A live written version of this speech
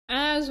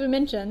as we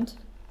mentioned,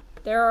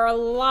 there are a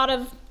lot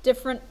of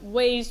different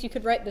ways you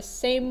could write the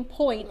same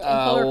point in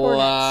polar coordinates. A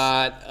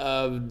lot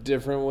of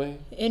different ways.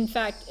 In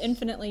fact,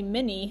 infinitely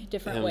many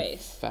different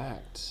ways. In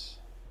fact,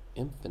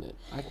 infinite.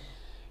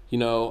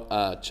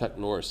 Chuck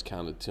Norris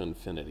counted to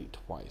infinity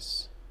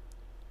twice.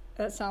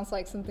 That sounds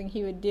like something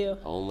he would do.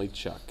 Only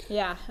Chuck.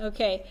 Yeah,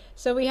 okay.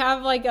 So we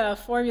have like a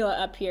formula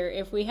up here.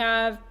 If we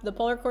have the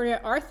polar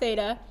coordinate r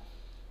theta,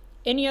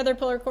 any other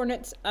polar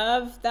coordinates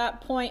of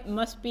that point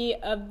must be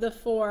of the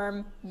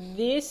form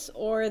this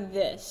or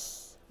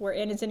this, where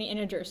n is any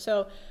integer.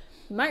 So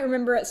you might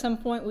remember at some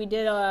point we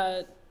did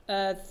a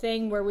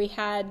thing where we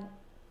had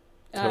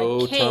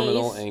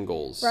coterminal k's,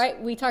 angles.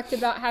 right? We talked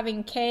about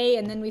having k,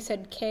 and then we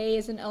said k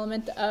is an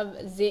element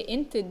of the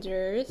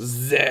integers.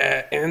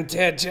 The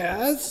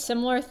integers?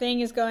 Similar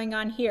thing is going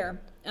on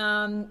here.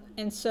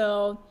 And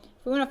so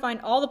if we want to find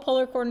all the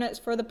polar coordinates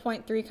for the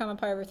point 3 comma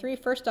pi over 3,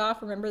 first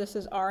off, remember this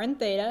is r and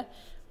theta.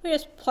 We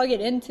just plug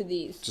it into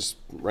these. Just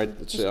right,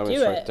 do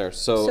it. Right there.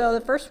 So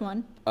the first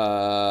one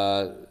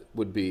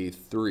would be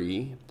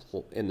 3,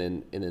 and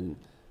then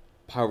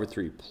pi over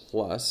 3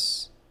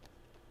 plus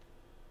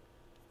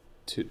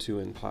 2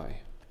 in pi.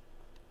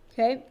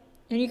 Okay,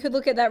 and you could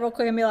look at that real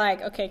quick and be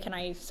like, okay, can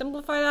I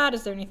simplify that?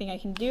 Is there anything I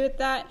can do with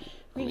that?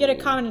 We get a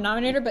common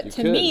denominator, but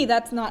to me,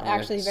 that's not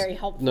actually very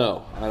helpful.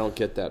 No, I don't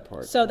get that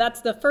part. So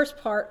that's the first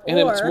part. And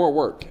it's more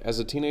work. As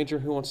a teenager,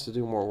 who wants to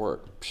do more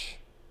work?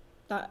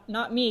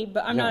 Not me,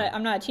 but I'm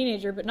not a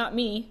teenager, but not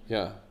me.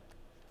 Yeah.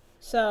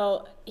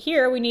 So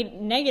here we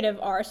need negative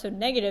r, so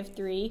negative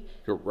 3,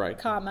 right,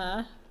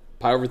 comma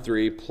pi over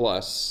 3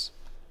 plus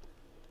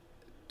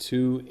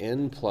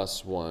 2n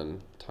plus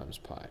 1 times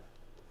pi.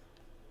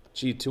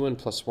 Gee, 2n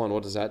plus 1,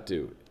 what does that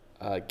do?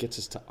 It gets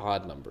us to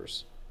odd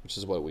numbers, which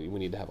is what we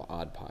need to have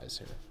odd pies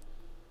here,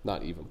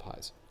 not even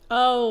pies.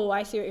 Oh,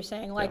 I see what you're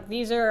saying. Like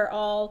these are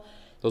all...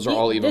 Those are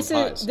all even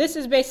pies. This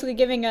is basically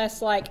giving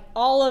us like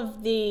all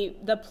of the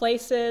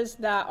places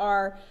that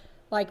are...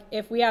 Like,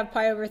 if we have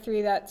pi over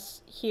 3,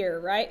 that's here,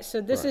 right? So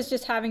this is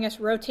just having us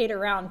rotate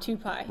around 2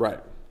 pi. Right.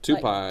 2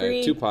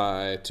 pi, 2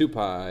 pi, 2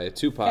 pi,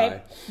 2 pi.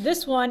 Okay.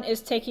 This one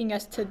is taking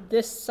us to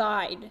this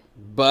side.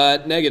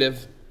 But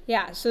negative.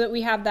 Yeah, so that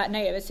we have that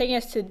negative. It's taking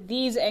us to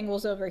these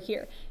angles over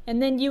here.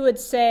 And then you would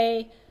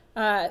say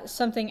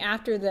something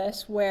after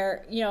this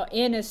where,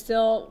 n is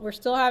still... We're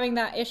still having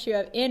that issue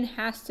of n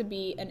has to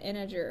be an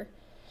integer.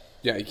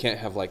 Yeah, you can't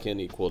have like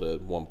n equal to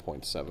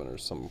 1.7 or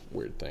some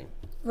weird thing.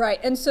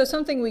 Right, and so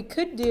something we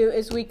could do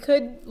is we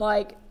could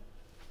like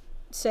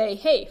say,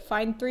 hey,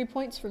 find 3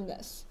 points from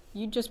this.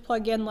 You just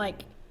plug in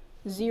like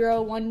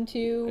 0, 1,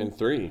 2, and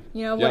 3.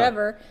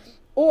 Whatever.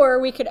 Or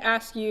we could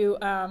ask you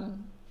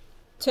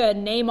to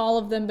name all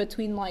of them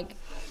between like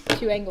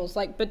 2 angles,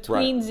 like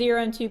between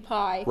 0 and 2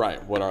 pi.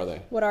 Right. What are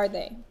they? What are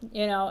they?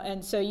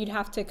 And so you'd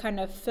have to kind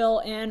of fill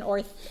in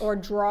or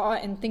draw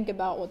and think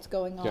about what's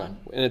going on. Yeah,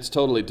 and it's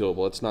totally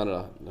doable. It's not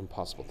an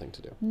impossible thing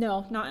to do.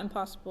 No, not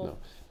impossible. No.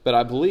 But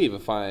I believe,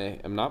 if I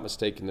am not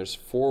mistaken, there's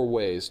 4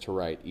 ways to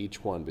write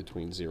each one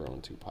between 0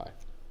 and 2 pi.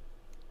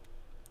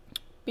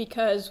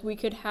 Because we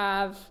could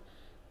have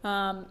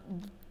the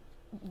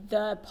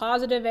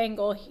positive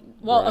angle.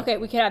 Well, okay,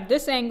 we could have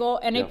this angle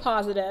and a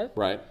positive.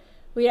 Right.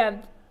 We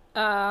have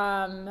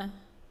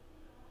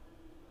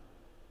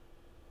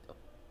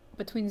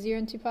between 0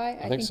 and 2 pi.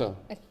 I think so.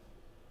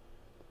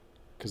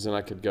 Because then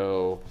I could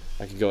go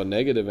a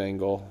negative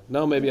angle.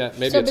 No, maybe so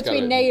it's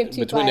between negative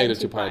 2 between pi negative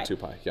and 2 pi and 2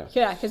 pi. Yeah.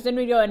 Yeah, because then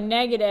we go a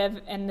negative,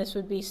 and this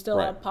would be still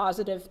a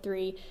positive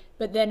 3.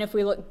 But then if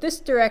we look this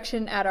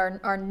direction at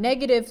our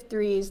negative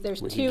 3s, there's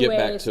 2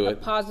 ways, a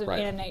positive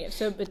and a negative.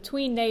 So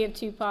between negative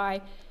 2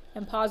 pi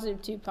and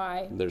positive 2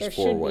 pi, there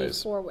should be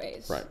 4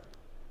 ways. Right.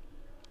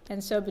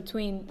 And so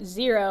between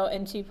 0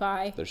 and 2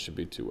 pi, there should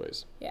be 2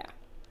 ways. Yeah.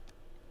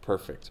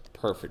 Perfect.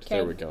 Perfect. Okay.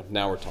 There we go.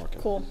 Now we're talking.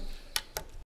 Cool.